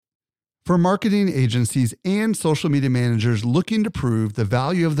For marketing agencies and social media managers looking to prove the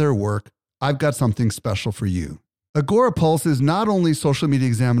value of their work, I've got something special for you. Agora Pulse is not only Social Media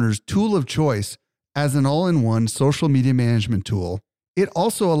Examiner's tool of choice as an all-in-one social media management tool, it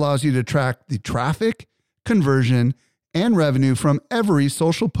also allows you to track the traffic, conversion, and revenue from every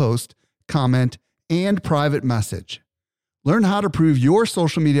social post, comment, and private message. Learn how to prove your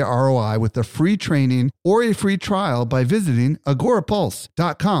social media ROI with a free training or a free trial by visiting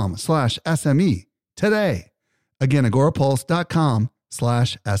agorapulse.com/SME today. Again,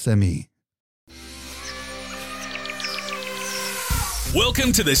 agorapulse.com/SME.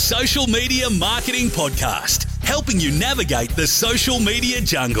 Welcome to the Social Media Marketing Podcast, helping you navigate the social media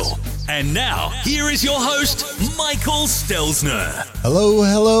jungle. And now, here is your host, Michael Stelzner.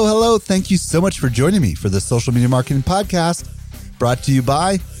 Hello. Thank you so much for joining me for the Social Media Marketing Podcast, brought to you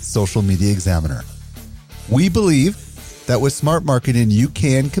by Social Media Examiner. We believe that with smart marketing, you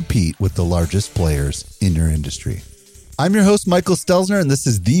can compete with the largest players in your industry. I'm your host, Michael Stelzner, and this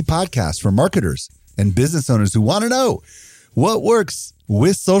is the podcast for marketers and business owners who want to know what works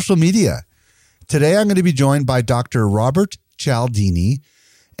with social media. Today, I'm going to be joined by Dr. Robert Cialdini,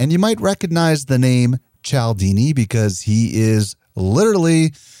 and you might recognize the name Cialdini because he is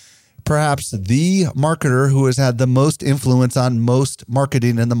literally perhaps the marketer who has had the most influence on most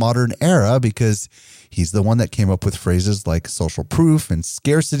marketing in the modern era, because he's the one that came up with phrases like social proof and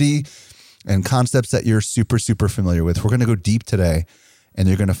scarcity and concepts that you're super familiar with. We're going to go deep today, and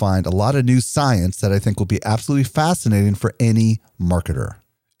you're going to find a lot of new science that I think will be absolutely fascinating for any marketer.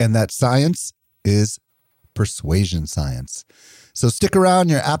 And that science is persuasion science. So stick around.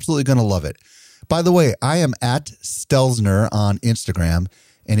 You're absolutely going to love it. By the way, I am at Stelzner on Instagram.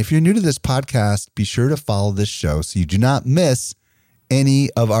 And if you're new to this podcast, be sure to follow this show so you do not miss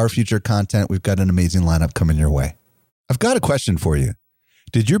any of our future content. We've got an amazing lineup coming your way. I've got a question for you.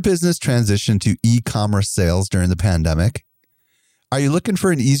 Did your business transition to e-commerce sales during the pandemic? Are you looking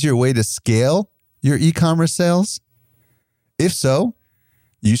for an easier way to scale your e-commerce sales? If so,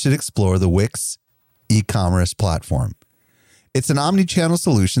 you should explore the Wix e-commerce platform. It's an omni-channel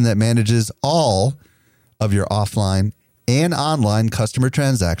solution that manages all of your offline and online customer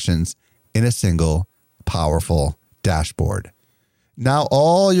transactions in a single, powerful dashboard. Now,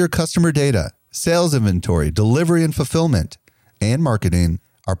 all your customer data, sales inventory, delivery and fulfillment, and marketing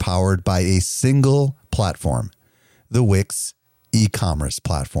are powered by a single platform, the Wix e-commerce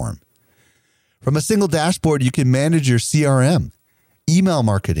platform. From a single dashboard, you can manage your CRM, email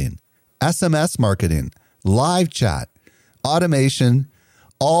marketing, SMS marketing, live chat, automation,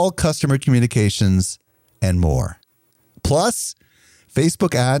 all customer communications, and more. Plus,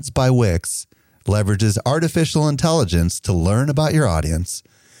 Facebook Ads by Wix leverages artificial intelligence to learn about your audience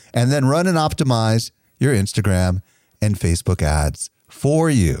and then run and optimize your Instagram and Facebook ads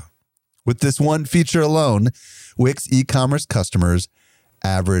for you. With this one feature alone, Wix e-commerce customers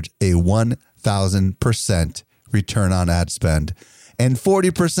average a 1,000% return on ad spend, and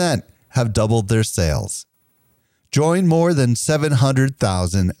 40% have doubled their sales. Join more than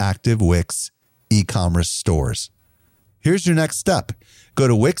 700,000 active Wix e-commerce stores. Here's your next step. Go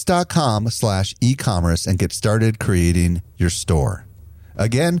to wix.com/e-commerce and get started creating your store.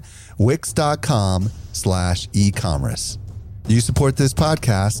 Again, wix.com/e-commerce. You support this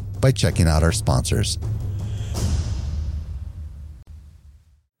podcast by checking out our sponsors.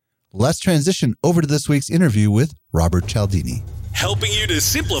 Let's transition over to this week's interview with Robert Cialdini. Helping you to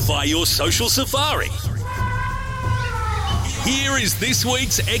simplify your social safari. Here is this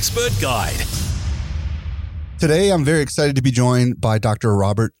week's expert guide. Today, I'm very excited to be joined by Dr.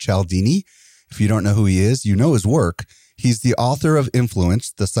 Robert Cialdini. If you don't know who he is, you know his work. He's the author of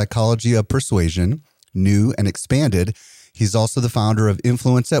Influence, The Psychology of Persuasion, New and Expanded. He's also the founder of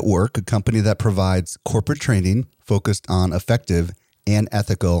Influence at Work, a company that provides corporate training focused on effective and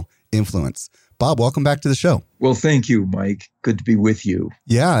ethical influence. Bob, welcome back to the show. Well, thank you, Mike. Good to be with you.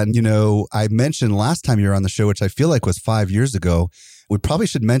 Yeah. And, I mentioned last time you were on the show, which I feel like was 5 years ago, we probably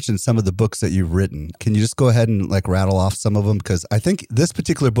should mention some of the books that you've written. Can you just go ahead and rattle off some of them? Because I think this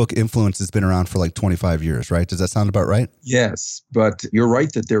particular book, Influence, has been around for 25 years, right? Does that sound about right? Yes, but you're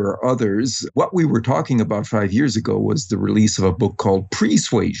right that there are others. What we were talking about 5 years ago was the release of a book called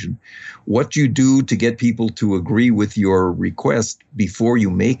Persuasion. What you do to get people to agree with your request before you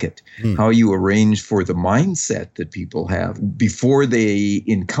make it. How you arrange for the mindset that people have before they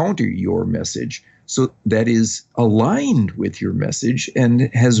encounter your message, so that is aligned with your message and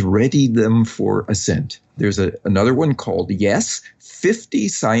has readied them for assent. There's another one called Yes, 50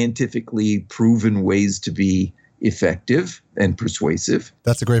 scientifically proven ways to be effective and persuasive.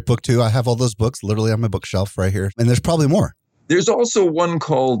 That's a great book too. I have all those books literally on my bookshelf right here. And there's probably more. There's also one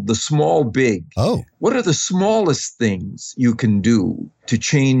called The Small Big. Oh. What are the smallest things you can do to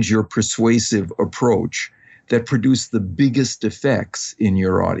change your persuasive approach that produce the biggest effects in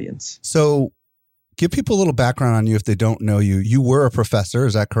your audience? So give people a little background on you if they don't know you. You were a professor,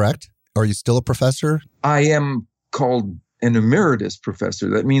 is that correct? Are you still a professor? I am called an emeritus professor.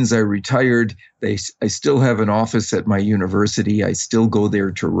 That means I retired. I still have an office at my university. I still go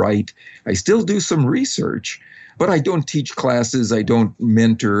there to write. I still do some research, but I don't teach classes. I don't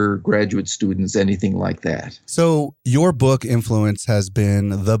mentor graduate students, anything like that. So your book, Influence, has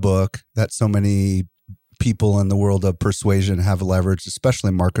been the book that so many people in the world of persuasion have leveraged, especially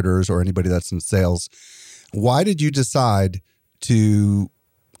marketers or anybody that's in sales. Why did you decide to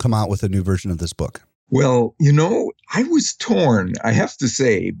come out with a new version of this book? Well, I was torn, I have to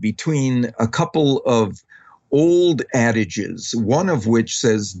say, between a couple of old adages, one of which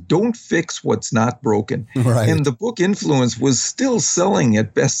says, don't fix what's not broken. Right. And the book Influence was still selling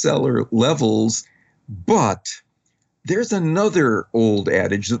at bestseller levels, but there's another old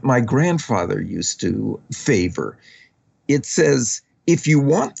adage that my grandfather used to favor. It says, if you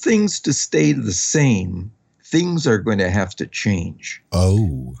want things to stay the same, things are going to have to change.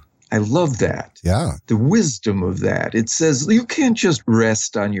 Oh. I love that. Yeah. The wisdom of that. It says you can't just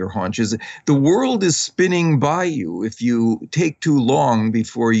rest on your haunches. The world is spinning by you if you take too long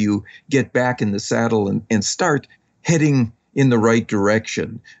before you get back in the saddle and start heading in the right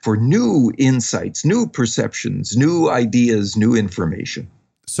direction for new insights, new perceptions, new ideas, new information.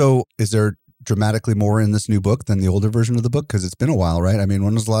 So is there dramatically more in this new book than the older version of the book? Because it's been a while, right? I mean,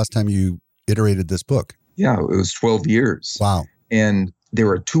 when was the last time you iterated this book? Yeah, it was 12 years. Wow. And there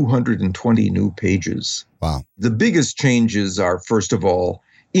are 220 new pages. Wow. The biggest changes are, first of all,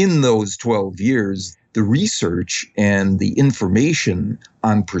 in those 12 years, the research and the information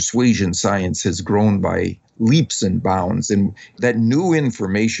on persuasion science has grown by leaps and bounds. And that new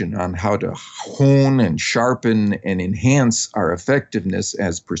information on how to hone and sharpen and enhance our effectiveness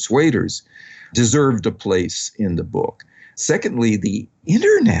as persuaders deserved a place in the book. Secondly, the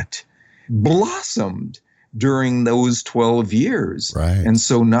internet blossomed during those 12 years. Right. And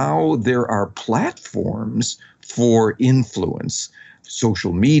so now there are platforms for influence,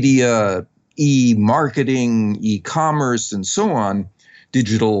 social media, e-marketing, e-commerce, and so on,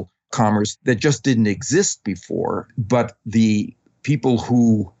 digital commerce that just didn't exist before. But the people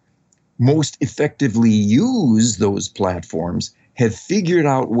who most effectively use those platforms have figured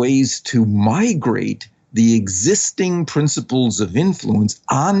out ways to migrate the existing principles of influence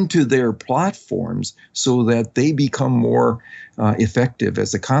onto their platforms so that they become more effective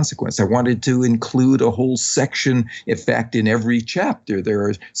as a consequence. I wanted to include a whole section. In fact, in every chapter, there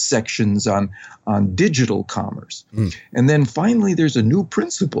are sections on digital commerce. And then finally, there's a new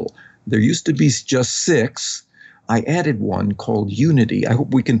principle. There used to be just 6. I added one called unity. I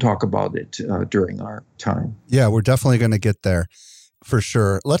hope we can talk about it during our time. Yeah, we're definitely going to get there for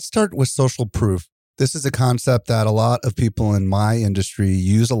sure. Let's start with social proof. This is a concept that a lot of people in my industry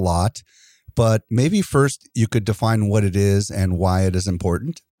use a lot, but maybe first you could define what it is and why it is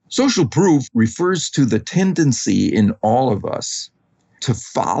important. Social proof refers to the tendency in all of us to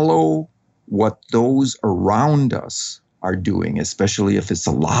follow what those around us are doing, especially if it's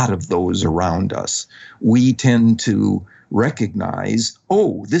a lot of those around us. We tend to recognize,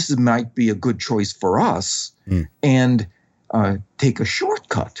 this might be a good choice for us, and take a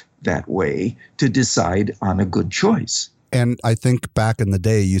shortcut that way to decide on a good choice. And I think back in the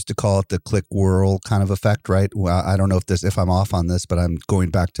day, you used to call it the click whirl kind of effect, right? Well, I don't know if I'm off on this, but I'm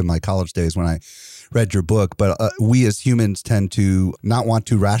going back to my college days when I read your book. But we as humans tend to not want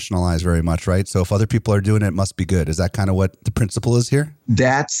to rationalize very much, right? So if other people are doing it, it must be good. Is that kind of what the principle is here?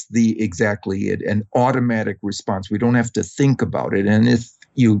 That's exactly it. An automatic response. We don't have to think about it. And if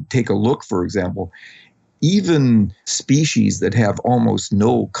you take a look, for example, even species that have almost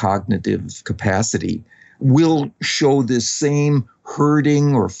no cognitive capacity will show this same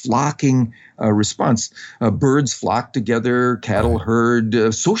herding or flocking response. Birds flock together, cattle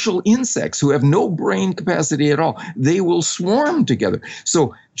herd, social insects who have no brain capacity at all, they will swarm together.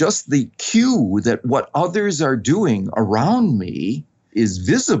 So just the cue that what others are doing around me is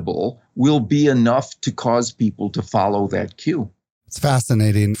visible will be enough to cause people to follow that cue. It's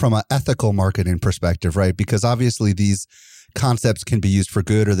fascinating from an ethical marketing perspective, right? Because obviously these concepts can be used for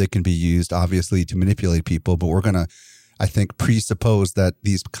good or they can be used obviously to manipulate people, but we're going to, I think, presuppose that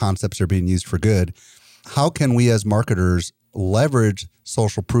these concepts are being used for good. How can we as marketers leverage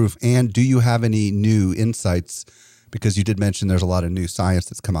social proof? And do you have any new insights? Because you did mention there's a lot of new science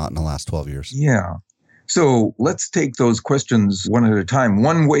that's come out in the last 12 years. Yeah. So let's take those questions one at a time.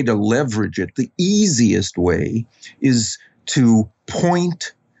 One way to leverage it, the easiest way, is to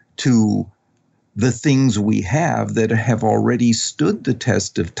point to the things we have that have already stood the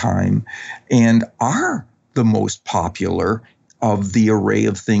test of time and are the most popular of the array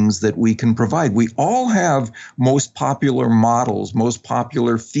of things that we can provide. We all have most popular models, most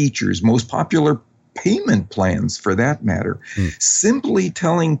popular features, most popular payment plans for that matter. Simply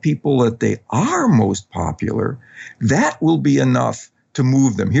telling people that they are most popular, that will be enough to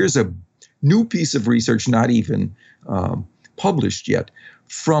move them. Here's a new piece of research, not even published yet,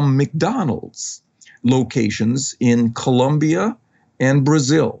 from McDonald's locations in Colombia and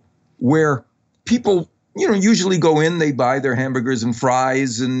Brazil, where people, usually go in, they buy their hamburgers and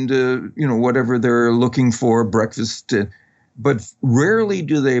fries and, whatever they're looking for, breakfast, but rarely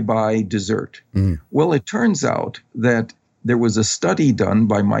do they buy dessert. Well, it turns out that there was a study done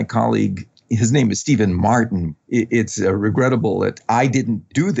by my colleague. His name is Stephen Martin. It's regrettable that I didn't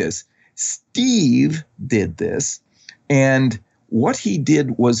do this. Steve did this. And what he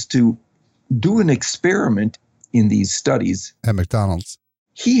did was to do an experiment in these studies. At McDonald's.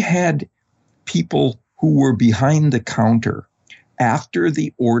 He had people who were behind the counter after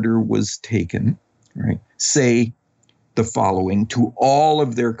the order was taken, right, say the following to all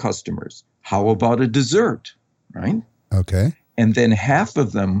of their customers. How about a dessert, right? Okay. And then half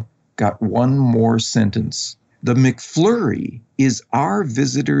of them got one more sentence. The McFlurry is our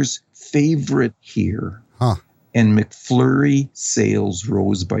visitors' favorite here. Huh. And McFlurry sales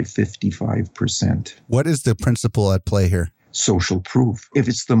rose by 55%. What is the principle at play here? Social proof. If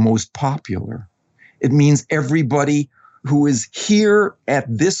it's the most popular, it means everybody who is here at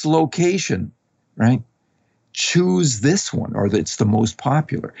this location, right, choose this one, or it's the most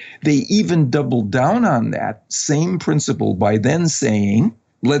popular. They even doubled down on that same principle by then saying,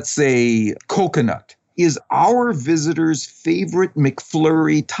 let's say coconut is our visitors' favorite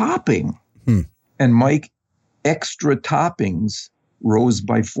McFlurry topping. And Mike, extra toppings rose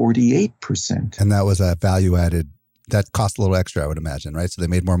by 48%. And that was a value added. That cost a little extra, I would imagine, right? So they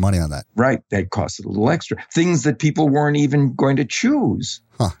made more money on that. Right. That costed a little extra. Things that people weren't even going to choose.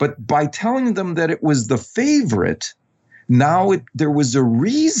 But by telling them that it was the favorite, now there was a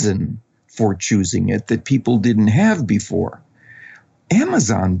reason for choosing it that people didn't have before.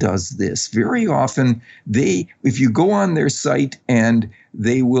 Amazon does this very often. If you go on their site and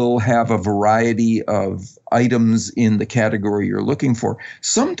they will have a variety of items in the category you're looking for,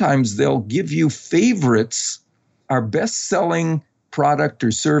 sometimes they'll give you favorites, our best-selling product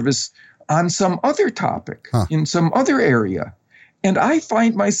or service on some other topic, in some other area. And I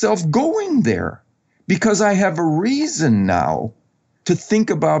find myself going there because I have a reason now to think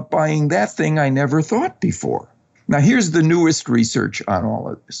about buying that thing I never thought before. Now, here's the newest research on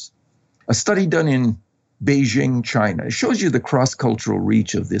all of this. A study done in Beijing, China. It shows you the cross-cultural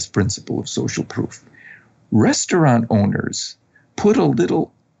reach of this principle of social proof. Restaurant owners put a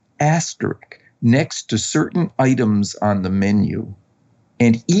little asterisk next to certain items on the menu,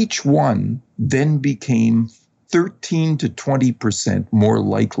 and each one then became 13 to 20% more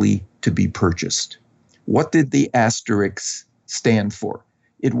likely to be purchased. What did the asterisk stand for?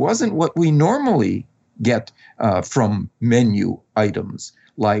 It wasn't what we normally get from menu items,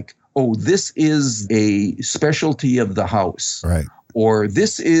 like, oh, this is a specialty of the house, right? Or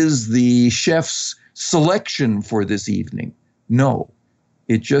this is the chef's selection for this evening. No,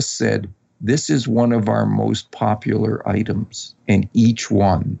 it just said, this is one of our most popular items, and each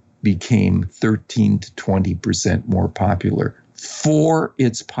one became 13 to 20% more popular for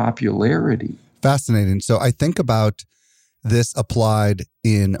its popularity. Fascinating. So I think about this applied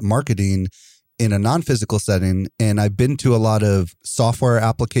in marketing in a non-physical setting, and I've been to a lot of software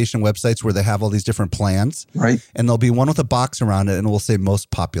application websites where they have all these different plans, right? And there'll be one with a box around it and it will say most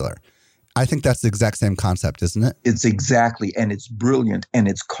popular. I think that's the exact same concept, isn't it? It's exactly, and it's brilliant, and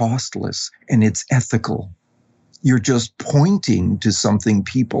it's costless, and it's ethical. You're just pointing to something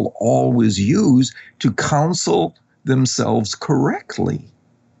people always use to counsel themselves correctly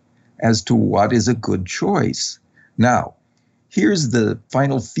as to what is a good choice. Now, here's the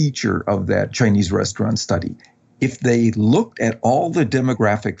final feature of that Chinese restaurant study. If they looked at all the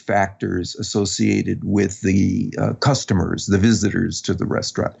demographic factors associated with the customers, the visitors to the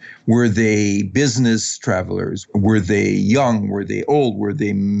restaurant, were they business travelers? Were they young? Were they old? Were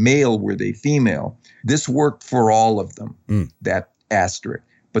they male? Were they female? This worked for all of them, that asterisk.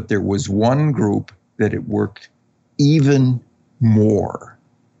 But there was one group that it worked even more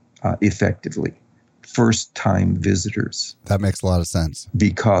effectively. First-time visitors. That makes a lot of sense.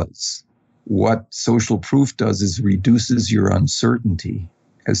 Because what social proof does is reduces your uncertainty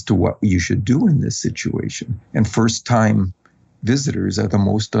as to what you should do in this situation. And first-time visitors are the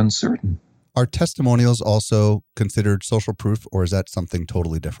most uncertain. Are testimonials also considered social proof, or is that something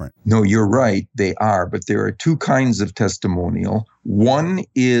totally different? No, you're right. They are, but there are two kinds of testimonial. One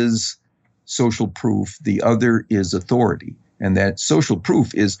is social proof. The other is authority. And that social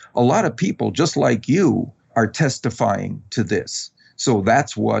proof is a lot of people just like you are testifying to this. So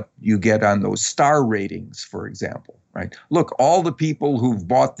that's what you get on those star ratings, for example, right? Look, all the people who've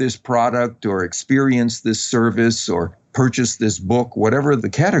bought this product or experienced this service or purchased this book, whatever the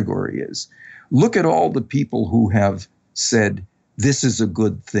category is, look at all the people who have said, this is a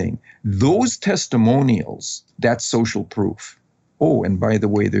good thing. Those testimonials, that's social proof. Oh, and by the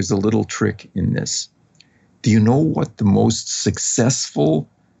way, there's a little trick in this. Do you know what the most successful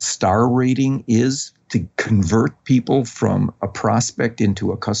star rating is to convert people from a prospect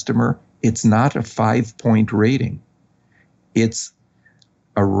into a customer? It's not a 5-point rating. It's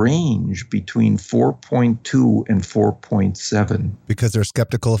a range between 4.2 and 4.7. Because they're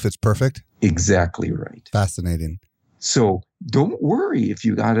skeptical if it's perfect? Exactly right. Fascinating. So don't worry if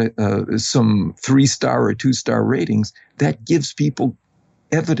you got some 3-star or 2-star ratings. That gives people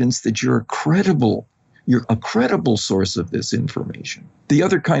evidence that you're a credible source of this information. The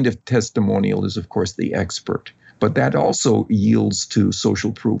other kind of testimonial is, of course, the expert. But that also yields to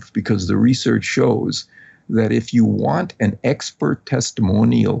social proof because the research shows that if you want an expert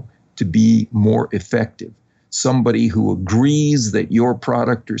testimonial to be more effective, somebody who agrees that your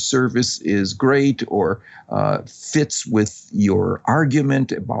product or service is great or fits with your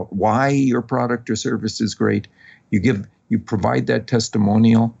argument about why your product or service is great, you provide that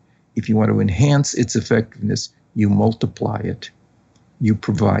testimonial. If you want to enhance its effectiveness, you multiply it. You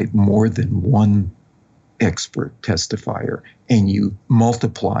provide more than one expert testifier, and you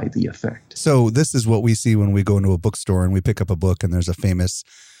multiply the effect. So this is what we see when we go into a bookstore and we pick up a book and there's a famous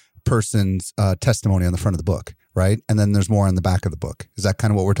person's testimony on the front of the book, right? And then there's more on the back of the book. Is that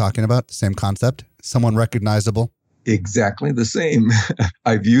kind of what we're talking about? The same concept? Someone recognizable? Exactly the same.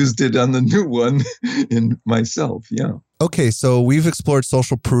 I've used it on the new one in myself, yeah. Okay, so we've explored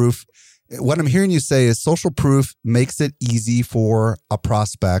social proof. What I'm hearing you say is social proof makes it easy for a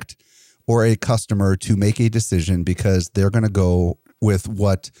prospect or a customer to make a decision because they're going to go with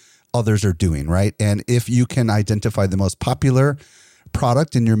what others are doing, right? And if you can identify the most popular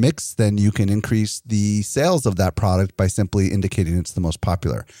product in your mix, then you can increase the sales of that product by simply indicating it's the most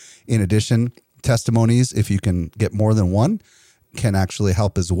popular. In addition, testimonies, if you can get more than one, can actually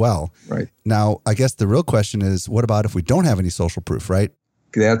help as well. Right. Now, I guess the real question is, what about if we don't have any social proof, right?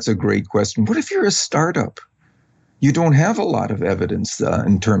 That's a great question. What if you're a startup? You don't have a lot of evidence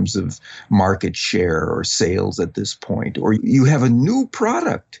in terms of market share or sales at this point, or you have a new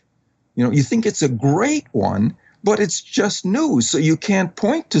product. You know, you think it's a great one, but it's just new, so you can't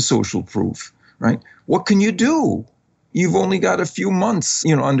point to social proof, right? What can you do? You've only got a few months,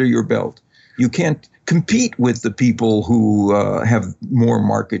 under your belt. You can't compete with the people who have more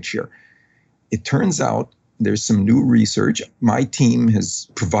market share. It turns out there's some new research. My team has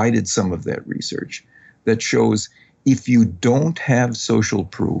provided some of that research that shows if you don't have social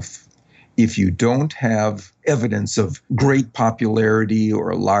proof, if you don't have evidence of great popularity or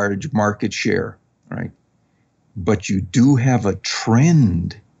a large market share, right? But you do have a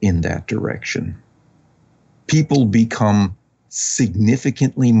trend in that direction, people become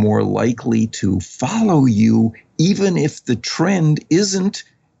significantly more likely to follow you, even if the trend isn't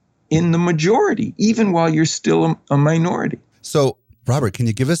in the majority, even while you're still a minority. So, Robert, can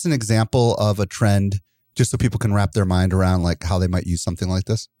you give us an example of a trend just so people can wrap their mind around like how they might use something like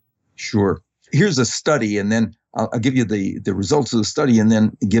this? Sure. Here's a study, and then I'll give you the results of the study and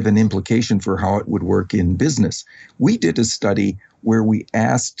then give an implication for how it would work in business. We did a study where we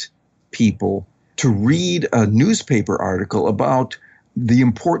asked people to read a newspaper article about the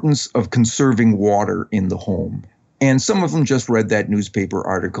importance of conserving water in the home. And some of them just read that newspaper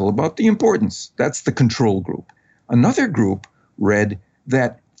article about the importance. That's the control group. Another group read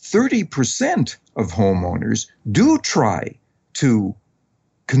that 30% of homeowners do try to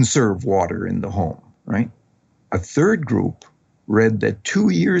conserve water in the home, right? A third group read that 2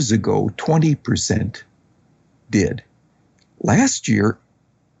 years ago, 20% did. Last year,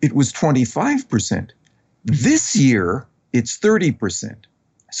 it was 25%. This year, it's 30%.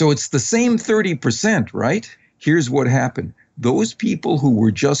 So it's the same 30%, right? Here's what happened. Those people who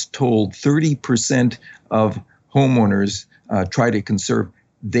were just told 30% of homeowners try to conserve,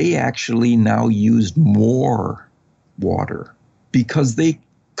 they actually now used more water because they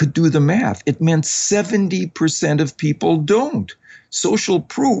could do the math. It meant 70% of people don't. Social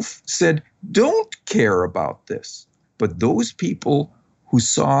proof said, don't care about this. But those people who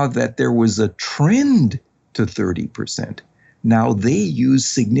saw that there was a trend to 30%, Now they use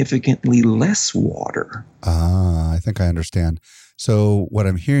significantly less water. I think I understand. So what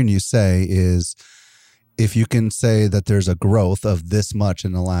I'm hearing you say is if you can say that there's a growth of this much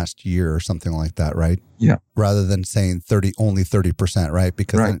in the last year or something like that, right? Yeah. Rather than saying only 30%, right?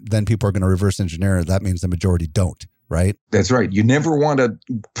 Because right. Then people are going to reverse engineer it. That means the majority don't, right? That's right. You never want to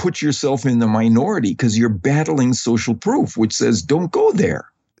put yourself in the minority because you're battling social proof, which says don't go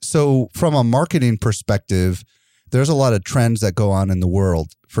there. So from a marketing perspective, there's a lot of trends that go on in the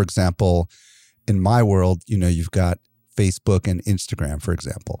world. For example, in my world, you've got Facebook and Instagram, for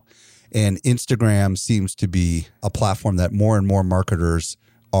example. And Instagram seems to be a platform that more and more marketers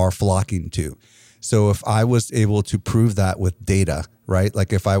are flocking to. So if I was able to prove that with data, right?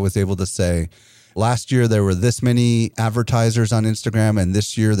 Like if I was able to say, last year there were this many advertisers on Instagram and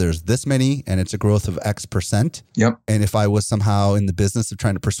this year there's this many and it's a growth of X%. Yep. And if I was somehow in the business of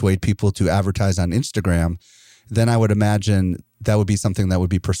trying to persuade people to advertise on Instagram, then I would imagine that would be something that would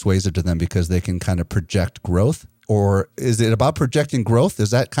be persuasive to them because they can kind of project growth. Or is it about projecting growth?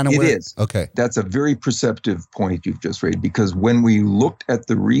 Is that kind of where? It is. Okay. That's a very perceptive point you've just raised, because when we looked at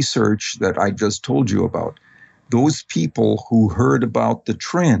the research that I just told you about, those people who heard about the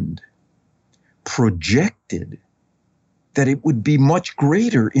trend projected that it would be much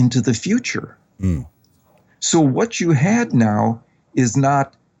greater into the future. Mm. So what you had now is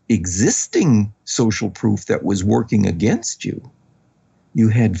not existing social proof that was working against you. You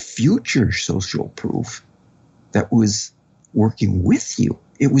had future social proof that was working with you.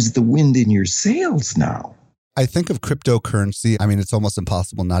 It was the wind in your sails now. I think of cryptocurrency. I mean, it's almost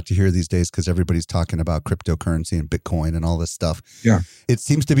impossible not to hear these days because everybody's talking about cryptocurrency and Bitcoin and all this stuff. Yeah. It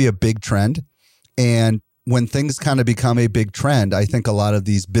seems to be a big trend. And when things kind of become a big trend, I think a lot of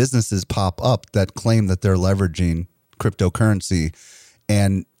these businesses pop up that claim that they're leveraging cryptocurrency.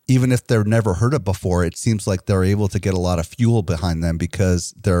 And even if they're never heard of before, it seems like they're able to get a lot of fuel behind them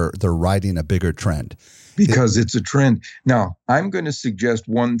because they're riding a bigger trend. Because it's a trend. Now, I'm going to suggest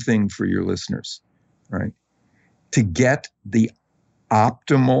one thing for your listeners, right? To get the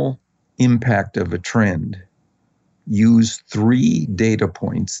optimal impact of a trend, use 3 data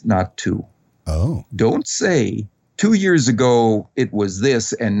points, not 2. Oh. Don't say 2 years ago it was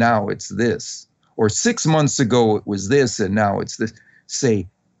this and now it's this. Or 6 months ago it was this and now it's this. Say,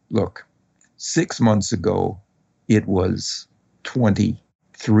 look, 6 months ago it was 20.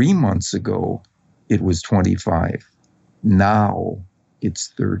 3 months ago it was 25. Now it's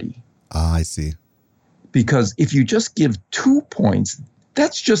 30. Ah, I see. Because if you just give 2 points,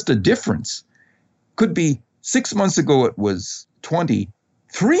 that's just a difference. Could be 6 months ago it was 20.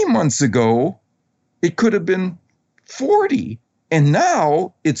 3 months ago it could have been 40. And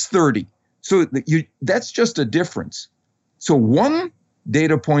now it's 30. So that's just a difference. So 1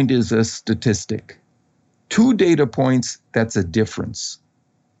 data point is a statistic. 2 data points, that's a difference.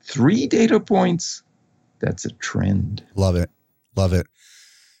 3 data points, that's a trend. Love it. Love it.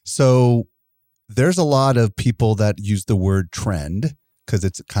 So there's a lot of people that use the word trend because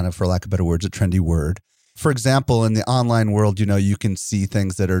it's kind of, for lack of better words, a trendy word. For example, in the online world, you can see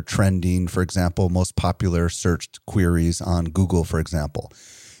things that are trending. For example, most popular searched queries on Google, for example.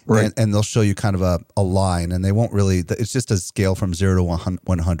 Right. And they'll show you kind of a line, and they won't really, it's just a scale from 0 to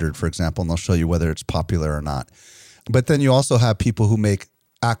 100, for example, and they'll show you whether it's popular or not. But then you also have people who make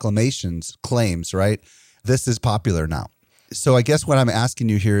acclamations, claims, right? This is popular now. So I guess what I'm asking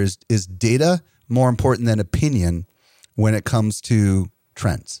you here is data more important than opinion when it comes to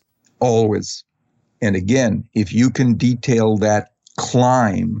trends? Always. And again, if you can detail that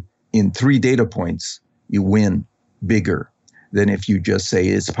climb in 3 data points, you win bigger than if you just say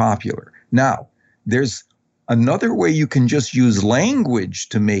it's popular. Now, there's another way you can just use language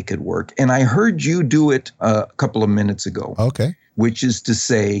to make it work. And I heard you do it a couple of minutes ago. Okay. Which is to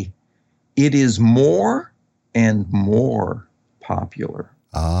say, it is more and more popular.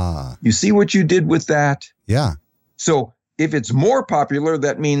 Ah. You see what you did with that? Yeah. So if it's more popular,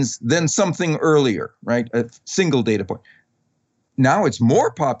 that means then something earlier, right? A single data point. Now it's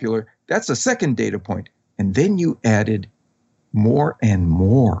more popular. That's a second data point. And then you added more and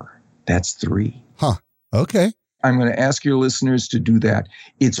more. That's 3. Huh. Okay. I'm going to ask your listeners to do that.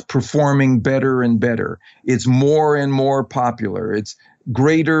 It's performing better and better. It's more and more popular. It's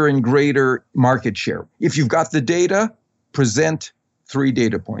greater and greater market share. If you've got the data, present 3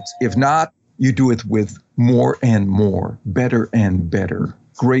 data points. If not, you do it with more and more, better and better,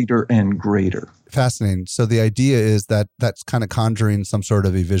 greater and greater. Fascinating. So the idea is that that's kind of conjuring some sort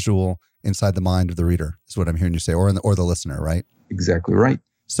of a visual inside the mind of the reader, is what I'm hearing you say, or the listener, right? Exactly right.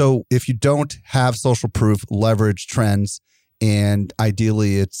 So if you don't have social proof, leverage trends, and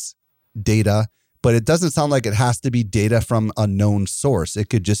ideally it's data but it doesn't sound like it has to be data from a known source. It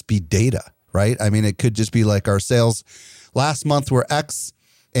could just be data, right? I mean, it could just be like our sales last month were X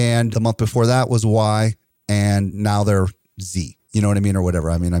and the month before that was Y and now they're Z. You know what I mean? Or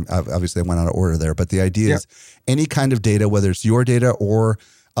whatever. I mean, obviously I went out of order there, but the idea is any kind of data, whether it's your data or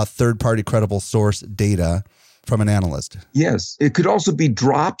a third-party credible source data from an analyst. Yes. It could also be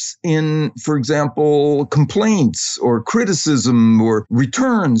drops in, for example, complaints or criticism or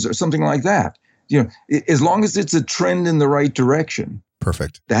returns or something like that. You know, as long as it's a trend in the right direction.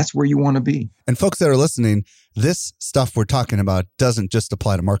 Perfect. That's where you want to be. And folks that are listening, this stuff we're talking about doesn't just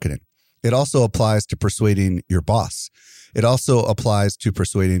apply to marketing. It also applies to persuading your boss. It also applies to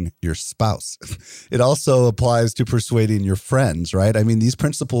persuading your spouse. It also applies to persuading your friends, right? I mean, these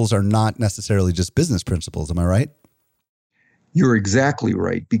principles are not necessarily just business principles. Am I right? You're exactly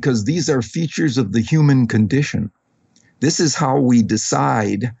right, because these are features of the human condition. This is how we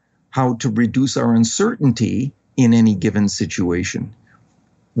decide how to reduce our uncertainty in any given situation.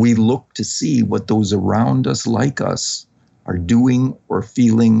 We look to see what those around us like us are doing or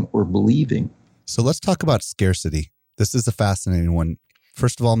feeling or believing. So let's talk about scarcity. This is a fascinating one.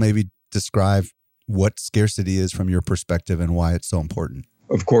 First of all, maybe describe what scarcity is from your perspective and why it's so important.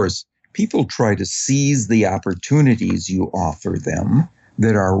 Of course, people try to seize the opportunities you offer them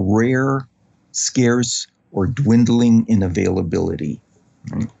that are rare, scarce, or dwindling in availability.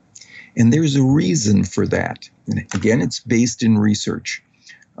 Right? And there's a reason for that. And again, it's based in research.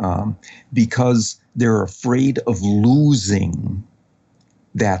 Because they're afraid of losing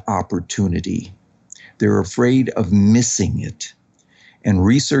that opportunity. They're afraid of missing it. And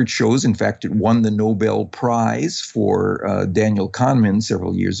research shows, in fact, it won the Nobel Prize for Daniel Kahneman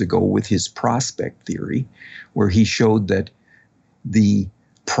several years ago with his prospect theory, where he showed that the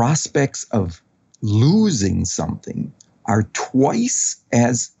prospects of losing something are twice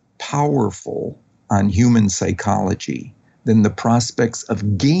as powerful on human psychology than the prospects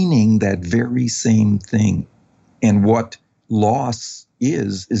of gaining that very same thing. And what loss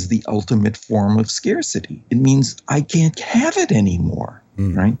is the ultimate form of scarcity. It means I can't have it anymore,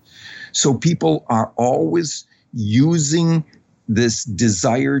 right? So people are always using this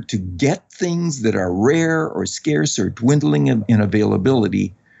desire to get things that are rare or scarce or dwindling in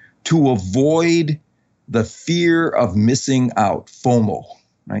availability to avoid the fear of missing out, FOMO,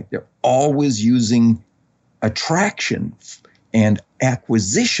 right? They're always using attraction and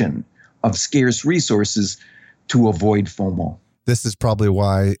acquisition of scarce resources to avoid FOMO. This is probably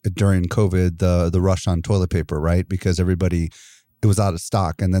why during COVID, the rush on toilet paper, right? Because it was out of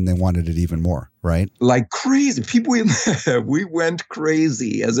stock and then they wanted it even more, right? Like crazy. People, we went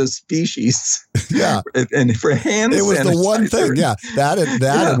crazy as a species. Yeah. And for hand sanitizer. It was the one thing. Yeah. That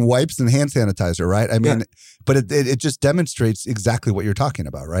and wipes and hand sanitizer, right? I mean, but it just demonstrates exactly what you're talking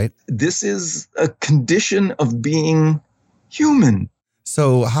about, right? This is a condition of being human.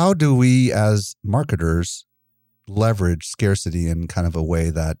 So how do we as marketers leverage scarcity in kind of a way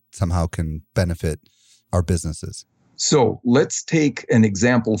that somehow can benefit our businesses? So let's take an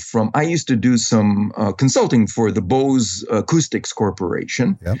example from, I used to do some consulting for the Bose Acoustics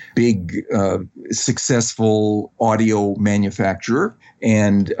Corporation, big, successful audio manufacturer.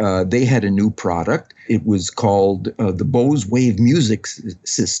 And they had a new product. It was called the Bose Wave Music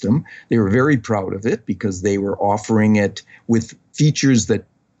System. They were very proud of it because they were offering it with features that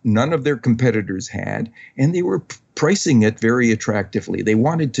none of their competitors had, and they were pricing it very attractively. They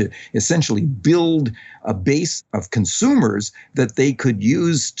wanted to essentially build a base of consumers that they could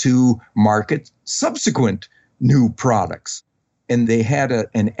use to market subsequent new products. And they had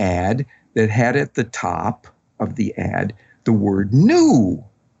an ad that had at the top of the ad the word new.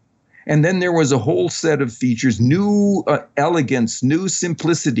 And then there was a whole set of features, new elegance, new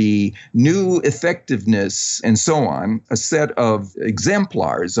simplicity, new effectiveness, and so on, a set of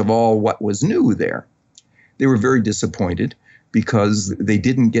exemplars of all what was new there. They were very disappointed because they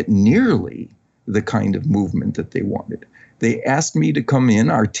didn't get nearly the kind of movement that they wanted. They asked me to come in,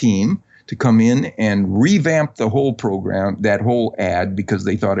 our team, to come in and revamp the whole program, that whole ad, because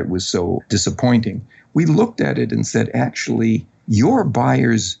they thought it was so disappointing. We looked at it and said, actually, your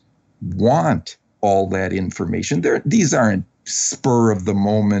buyers want all that information. These aren't spur of the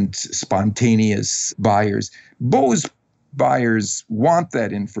moment, spontaneous buyers. Bose buyers want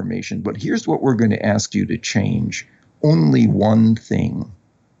that information, but here's what we're going to ask you to change. Only one thing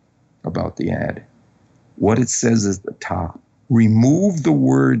about the ad. What it says at the top. Remove the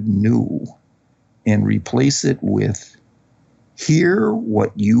word new and replace it with hear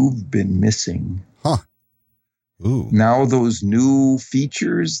what you've been missing. Ooh. Now those new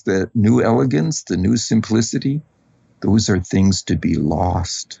features, the new elegance, the new simplicity, those are things to be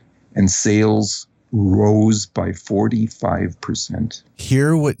lost. And sales rose by 45%.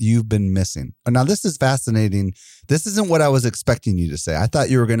 Hear what you've been missing. Now, this is fascinating. This isn't what I was expecting you to say. I thought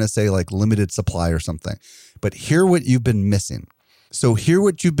you were going to say like limited supply or something, but hear what you've been missing. So hear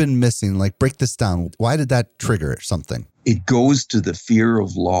what you've been missing. Like, break this down. Why did that trigger something? It goes to the fear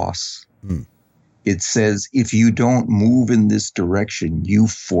of loss. It says, if you don't move in this direction, you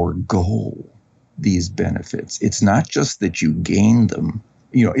forego these benefits. It's not just that you gain them.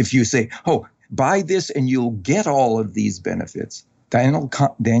 You know, if you say, oh, buy this and you'll get all of these benefits, Daniel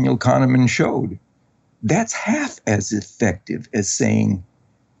Kahneman showed that's half as effective as saying,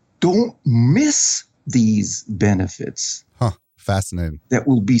 don't miss these benefits. Huh. Fascinating. That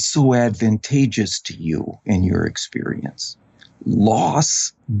will be so advantageous to you in your experience.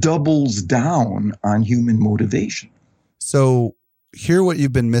 Loss doubles down on human motivation. So hear what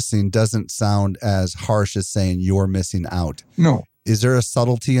you've been missing doesn't sound as harsh as saying you're missing out. No. Is there a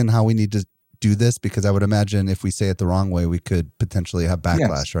subtlety in how we need to do this? Because I would imagine if we say it the wrong way, we could potentially have backlash,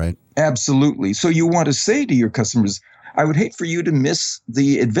 yes, right? Absolutely. So you want to say to your customers, I would hate for you to miss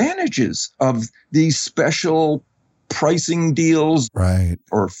the advantages of these special pricing deals, right,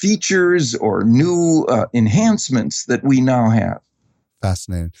 or features or new enhancements that we now have.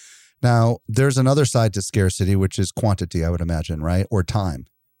 Fascinating. Now, there's another side to scarcity, which is quantity, I would imagine, right? Or time.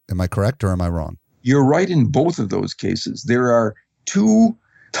 Am I correct or am I wrong? You're right in both of those cases. There are two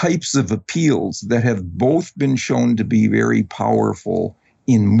types of appeals that have both been shown to be very powerful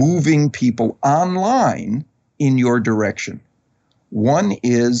in moving people online in your direction. One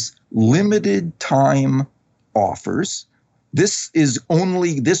is limited time offers. This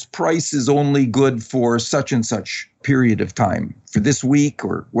price is only good for such and such period of time, for this week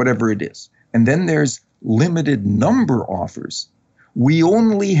or whatever it is. And then there's limited number offers. We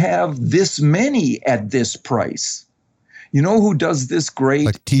only have this many at this price. You know who does this great?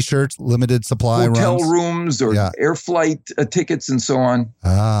 Like t-shirts, limited supply hotel runs? Rooms or air flight tickets and so on.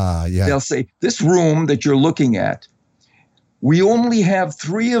 Ah, yeah. They'll say, this room that you're looking at, we only have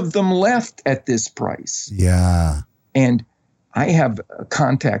 3 of them left at this price. Yeah. And I have a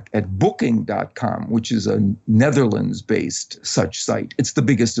contact at booking.com, which is a Netherlands-based such site. It's the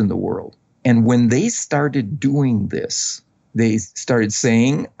biggest in the world. And when they started doing this, they started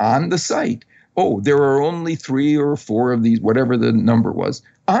saying on the site, oh, there are only 3 or 4 of these, whatever the number was.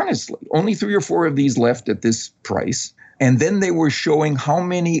 Honestly, only 3 or 4 of these left at this price. And then they were showing how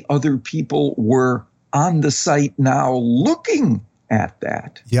many other people were on the site now looking at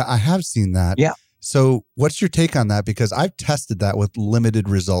that. Yeah, I have seen that. Yeah. So what's your take on that? Because I've tested that with limited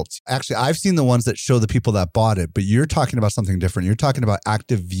results. Actually, I've seen the ones that show the people that bought it, but you're talking about something different. You're talking about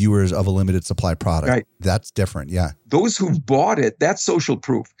active viewers of a limited supply product. Right. That's different. Yeah. Those who've bought it, that's social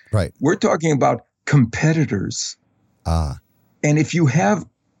proof. Right. We're talking about competitors. Ah. And if you have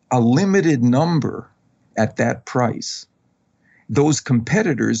a limited number at that price, those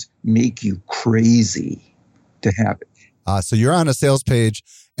competitors make you crazy to have it. So you're on a sales page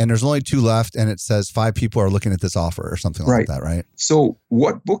and there's only 2 left and it says 5 people are looking at this offer or something like that, right? So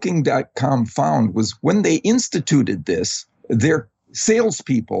what Booking.com found was when they instituted this, their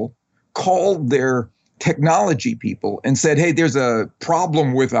salespeople called their technology people and said, hey, there's a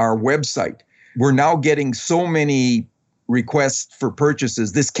problem with our website. We're now getting so many requests for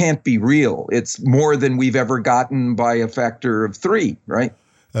purchases. This can't be real. It's more than we've ever gotten by a factor of 3, right?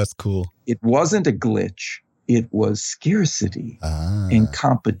 That's cool. It wasn't a glitch. It was scarcity and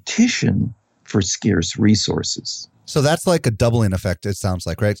competition for scarce resources. So that's like a doubling effect, it sounds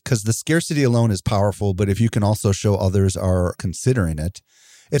like, right? Because the scarcity alone is powerful, but if you can also show others are considering it,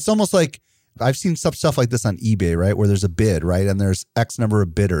 it's almost like I've seen stuff like this on eBay, right? Where there's a bid, right? And there's X number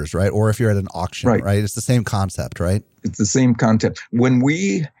of bidders, right? Or if you're at an auction, right? It's the same concept, right? It's the same concept. When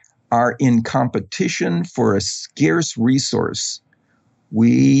we are in competition for a scarce resource,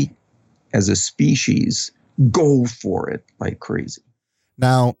 we, as a species, go for it like crazy.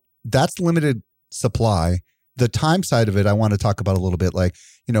 Now, that's limited supply. The time side of it, I want to talk about a little bit. Like,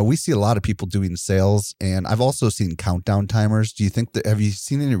 you know, we see a lot of people doing sales, and I've also seen countdown timers. Do you think that, have you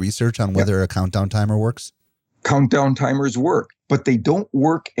seen any research on whether a countdown timer works? Countdown timers work, but they don't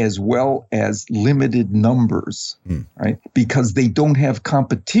work as well as limited numbers, right? Because they don't have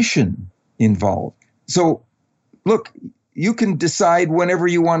competition involved. So, look, you can decide whenever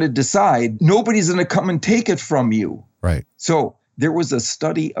you want to decide. Nobody's going to come and take it from you. Right. So there was a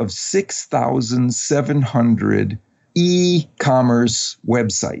study of 6,700 e-commerce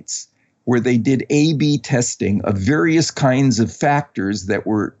websites where they did A/B testing of various kinds of factors that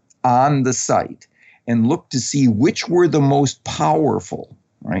were on the site and looked to see which were the most powerful,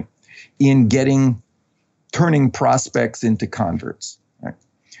 right, in turning prospects into converts. Right?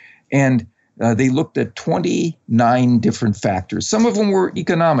 And They looked at 29 different factors. Some of them were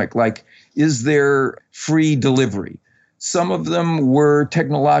economic, like, is there free delivery? Some of them were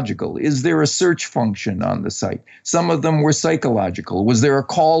technological. Is there a search function on the site? Some of them were psychological. Was there a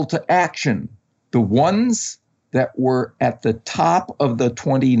call to action? The ones that were at the top of the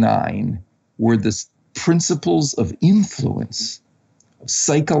 29 were the principles of influence,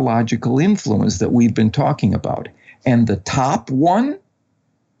 psychological influence that we've been talking about. And the top one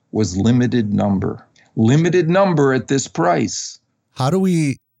was limited number. Limited number at this price. How do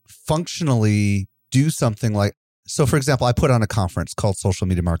we functionally do something like, so for example, I put on a conference called Social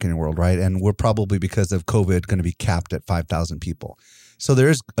Media Marketing World, right? And we're probably, because of COVID, going to be capped at 5,000 people. So there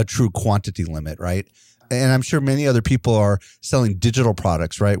is a true quantity limit, right? And I'm sure many other people are selling digital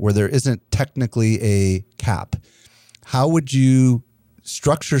products, right? Where there isn't technically a cap. How would you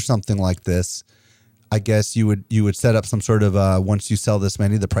structure something like this? I guess you would set up some sort of once you sell this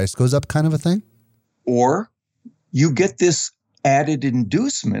many, the price goes up kind of a thing? Or you get this added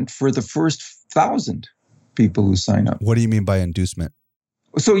inducement for the first 1,000 people who sign up. What do you mean by inducement?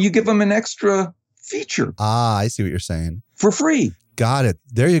 So you give them an extra feature. I see what you're saying. For free. Got it.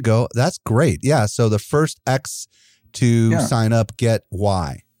 There you go. That's great. Yeah. So the first X to sign up get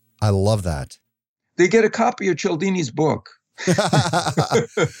Y. I love that. They get a copy of Cialdini's book.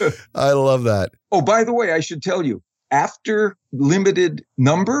 I love that. Oh, by the way, I should tell you, after limited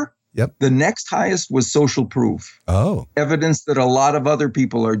number, the next highest was social proof. Oh. Evidence that a lot of other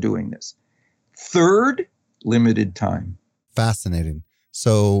people are doing this. Third, limited time. Fascinating.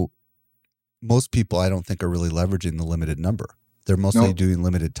 So most people, I don't think, are really leveraging the limited number. They're mostly doing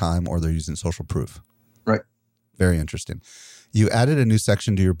limited time, or they're using social proof. Right. Very interesting. You added a new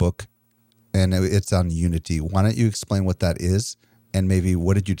section to your book, and it's on unity. Why don't you explain what that is, and maybe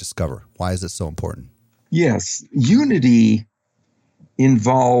what did you discover? Why is it so important? Yes. Unity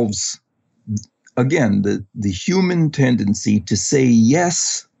involves, again, the human tendency to say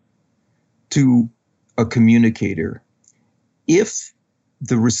yes to a communicator if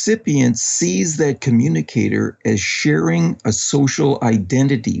the recipient sees that communicator as sharing a social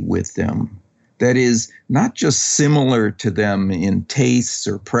identity with them that is not just similar to them in tastes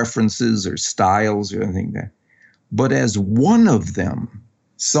or preferences or styles or anything like that, but as one of them,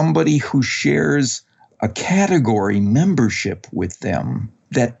 somebody who shares a category membership with them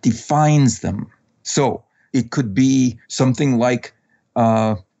that defines them. So it could be something like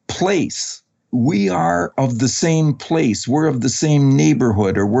place. We are of the same place, we're of the same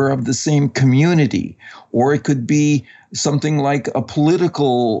neighborhood, or we're of the same community. Or it could be something like a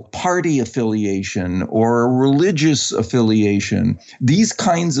political party affiliation or a religious affiliation, these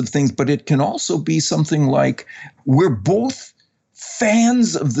kinds of things. But it can also be something like we're both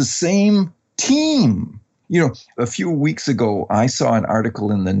fans of the same team. You know, a few weeks ago, I saw an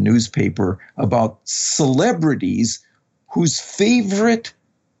article in the newspaper about celebrities whose favorite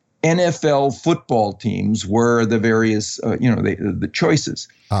NFL football teams were the various, the choices.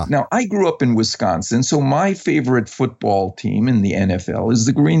 Now, I grew up in Wisconsin, so my favorite football team in the NFL is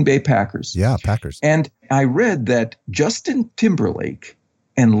the Green Bay Packers. Yeah, Packers. And I read that Justin Timberlake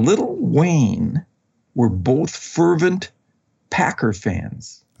and Lil Wayne were both fervent Packer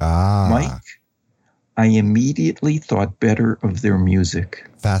fans. Mike, I immediately thought better of their music.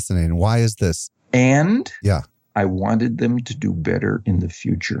 Fascinating. Why is this? And I wanted them to do better in the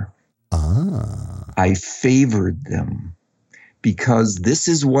future. I favored them because this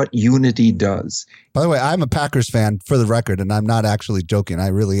is what unity does. By the way, I'm a Packers fan for the record, and I'm not actually joking. I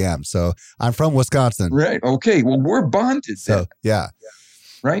really am. So I'm from Wisconsin. Right. Okay. Well, we're bonded. So,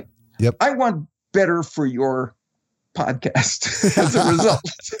 Right? Yep. I want better for your podcast as a result.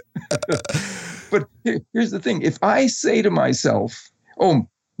 But here's the thing. If I say to myself, oh,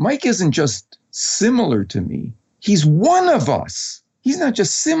 Mike isn't just similar to me, he's one of us. He's not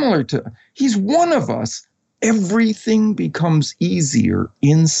just similar to, he's one of us. Everything becomes easier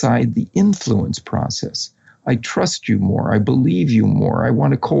inside the influence process. I trust you more. I believe you more. I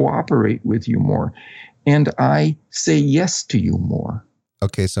want to cooperate with you more. And I say yes to you more.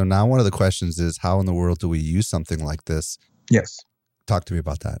 Okay, so now one of the questions is, how in the world do we use something like this? Yes. Talk to me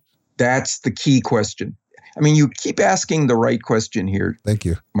about that. That's the key question. I mean, you keep asking the right question here. Thank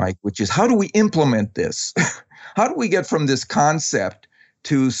you, Mike, which is, how do we implement this? How do we get from this concept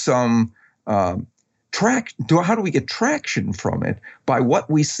to some how do we get traction from it by what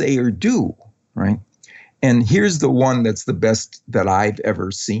we say or do, right? And here's the one that's the best that I've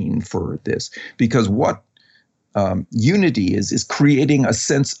ever seen for this, because what unity is creating a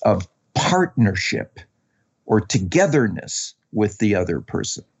sense of partnership or togetherness with the other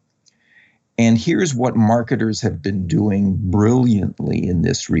person. And here's what marketers have been doing brilliantly in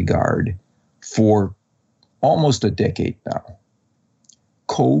this regard for almost a decade now,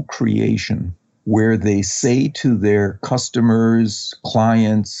 co-creation, where they say to their customers,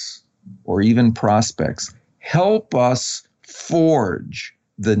 clients, or even prospects, help us forge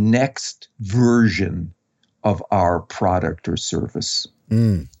the next version of our product or service.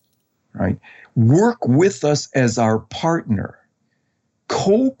 Right? Work with us as our partner.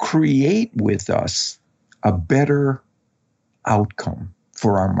 Co-create with us a better outcome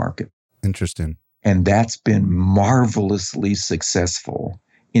for our market. Interesting. And that's been marvelously successful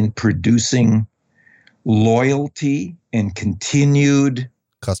in producing loyalty and continued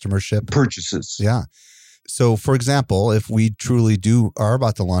Customership. purchases. Yeah. So, for example, if we truly are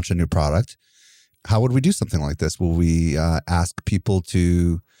about to launch a new product, how would we do something like this? Will we ask people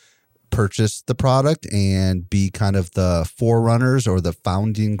to purchase the product and be kind of the forerunners or the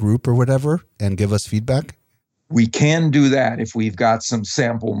founding group or whatever and give us feedback? We can do that if we've got some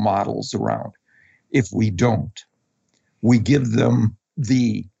sample models around. If we don't, we give them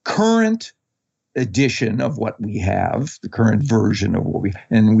the current edition of what we have, the current version of what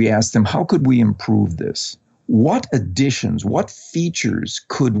and we ask them, how could we improve this? What additions, what features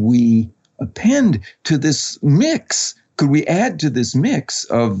could we append to this mix? Could we add to this mix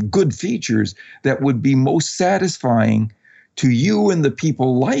of good features that would be most satisfying to you and the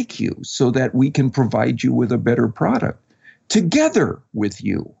people like you so that we can provide you with a better product together with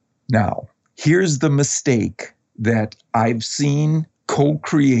you? Now, here's the mistake that I've seen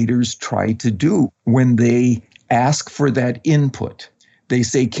co-creators try to do when they ask for that input. They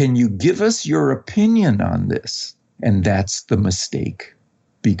say, can you give us your opinion on this? And that's the mistake.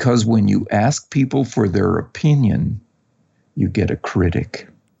 Because when you ask people for their opinion, you get a critic.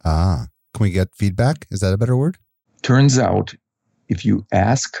 Can we get feedback? Is that a better word? Turns out, if you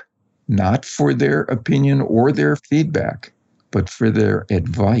ask not for their opinion or their feedback, but for their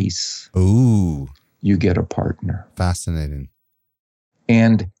advice, you get a partner. Fascinating.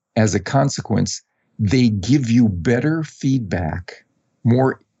 And as a consequence, they give you better feedback,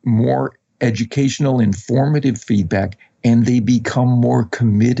 more educational, informative feedback, and they become more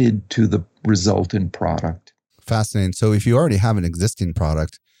committed to the resultant product. Fascinating. So if you already have an existing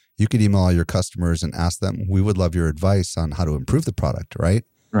product, you could email all your customers and ask them, we would love your advice on how to improve the product, right?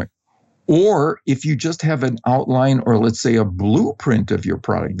 Right. Or if you just have an outline or let's say a blueprint of your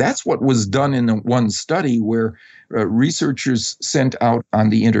product. That's what was done in one study where researchers sent out on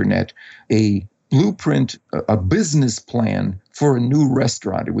the internet a blueprint, a business plan for a new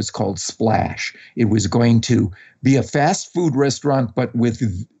restaurant. It was called Splash. It was going to be a fast food restaurant, but with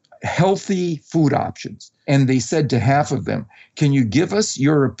healthy food options. And they said to half of them, can you give us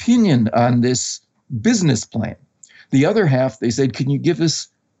your opinion on this business plan? The other half, they said, can you give us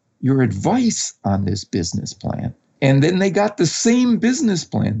your advice on this business plan? And then they got the same business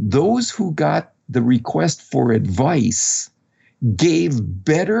plan. Those who got the request for advice gave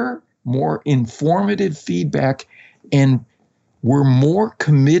better, more informative feedback and were more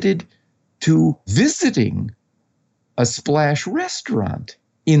committed to visiting a Splash restaurant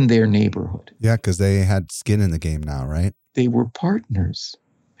in their neighborhood. Yeah, because they had skin in the game now, right? They were partners.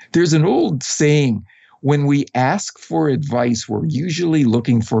 There's an old saying, when we ask for advice, we're usually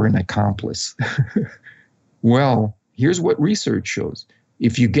looking for an accomplice. Well, here's what research shows.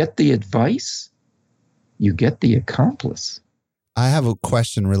 If you get the advice, you get the accomplice. I have a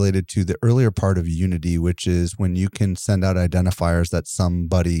question related to the earlier part of Unity, which is when you can send out identifiers that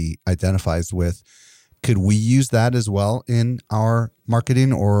somebody identifies with. Could we use that as well in our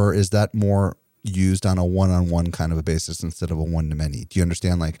marketing, or is that more used on a one-on-one kind of a basis instead of a one-to-many? Do you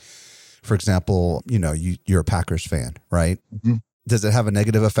understand? Like, for example, you're a Packers fan, right? Mm-hmm. Does it have a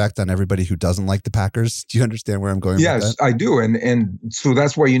negative effect on everybody who doesn't like the Packers? Do you understand where I'm going with that? Yes, I do. And so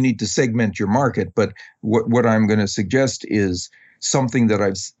that's why you need to segment your market. But what I'm going to suggest is something that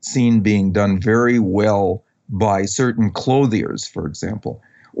I've seen being done very well by certain clothiers, for example,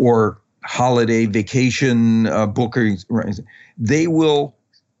 or holiday vacation bookers. They will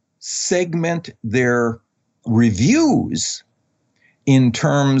segment their reviews in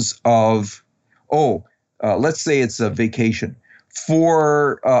terms of, let's say it's a vacation,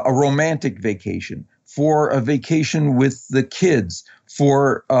 for a romantic vacation, for a vacation with the kids,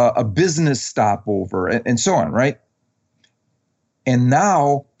 for a business stopover, and so on, right? And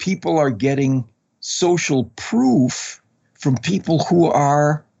now people are getting social proof from people who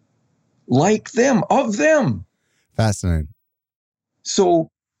are like them, of them. Fascinating.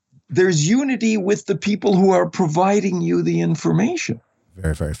 So there's unity with the people who are providing you the information.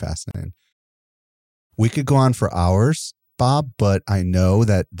 Very, very fascinating. We could go on for hours, Bob, but I know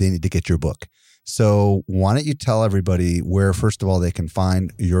that they need to get your book. So why don't you tell everybody where, first of all, they can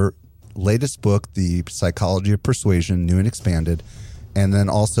find your latest book, The Psychology of Persuasion, new and expanded. And then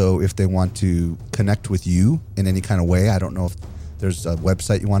also, if they want to connect with you in any kind of way, I don't know if there's a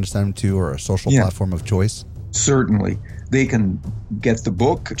website you want to send them to or a social platform of choice. Certainly. They can get the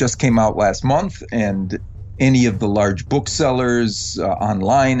book. It just came out last month, and any of the large booksellers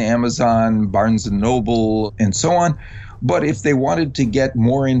online, Amazon, Barnes & Noble, and so on. But if they wanted to get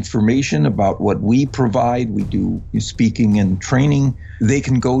more information about what we provide, we do speaking and training, they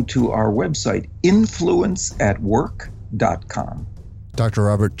can go to our website, influenceatwork.com. Dr.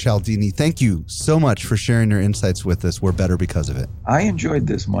 Robert Cialdini, thank you so much for sharing your insights with us. We're better because of it. I enjoyed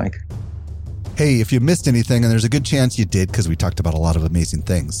this, Mike. Hey, if you missed anything, and there's a good chance you did because we talked about a lot of amazing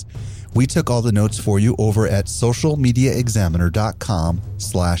things, we took all the notes for you over at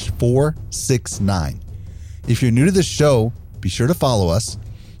socialmediaexaminer.com/469. If you're new to this show, be sure to follow us.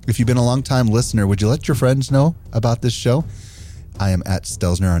 If you've been a long-time listener, would you let your friends know about this show? I am at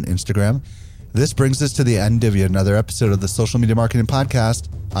Stelzner on Instagram. This brings us to the end of another episode of the Social Media Marketing Podcast.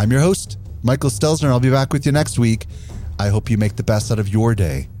 I'm your host, Michael Stelzner. I'll be back with you next week. I hope you make the best out of your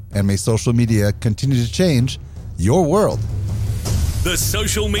day, and may social media continue to change your world. The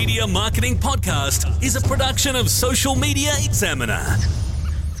Social Media Marketing Podcast is a production of Social Media Examiner.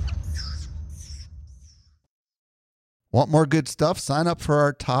 Want more good stuff? Sign up for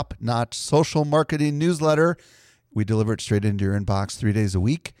our top-notch social marketing newsletter. We deliver it straight into your inbox 3 days a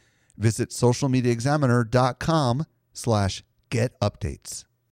week. Visit socialmediaexaminer.com/get updates.